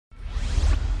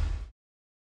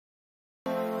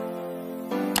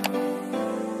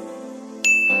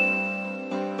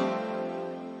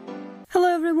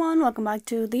everyone, welcome back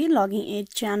to the Logging Aid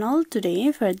channel. Today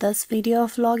for this video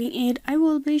of Logging Aid, I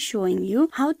will be showing you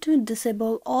how to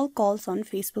disable all calls on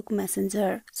Facebook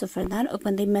Messenger. So for that,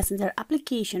 open the Messenger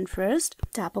application first,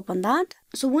 tap upon that.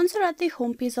 So once you're at the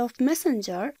home page of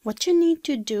Messenger, what you need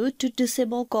to do to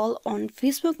disable call on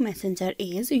Facebook Messenger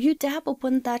is you tap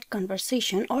upon that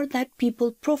conversation or that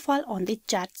people profile on the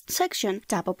chat section.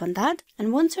 Tap upon that,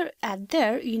 and once you're at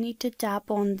there, you need to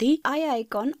tap on the eye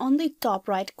icon on the top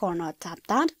right corner. Tap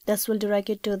that. This will direct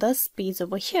you to this page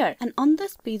over here, and on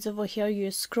this page over here you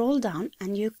scroll down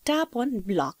and you tap on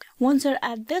block. Once you're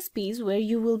at this page where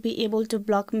you will be able to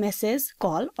block message,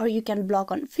 call, or you can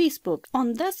block on Facebook.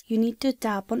 On this you need to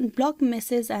tap on block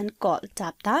message and call.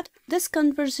 Tap that. This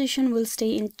conversation will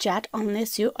stay in chat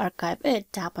unless you archive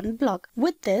it. Tap on block.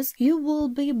 With this, you will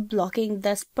be blocking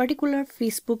this particular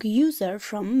Facebook user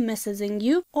from messaging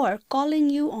you or calling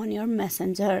you on your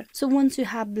Messenger. So once you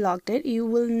have blocked it, you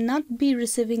will not be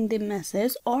receiving the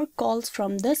message or calls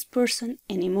from this person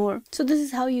anymore. So this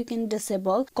is how you can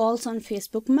disable calls on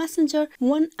Facebook Messenger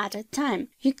one at a time.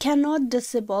 You cannot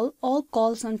disable all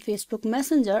calls on Facebook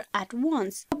Messenger at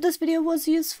once. Hope this video was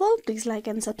useful. Please like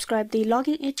and subscribe the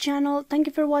Logging Aid channel. Thank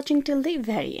you for watching till the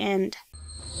very end.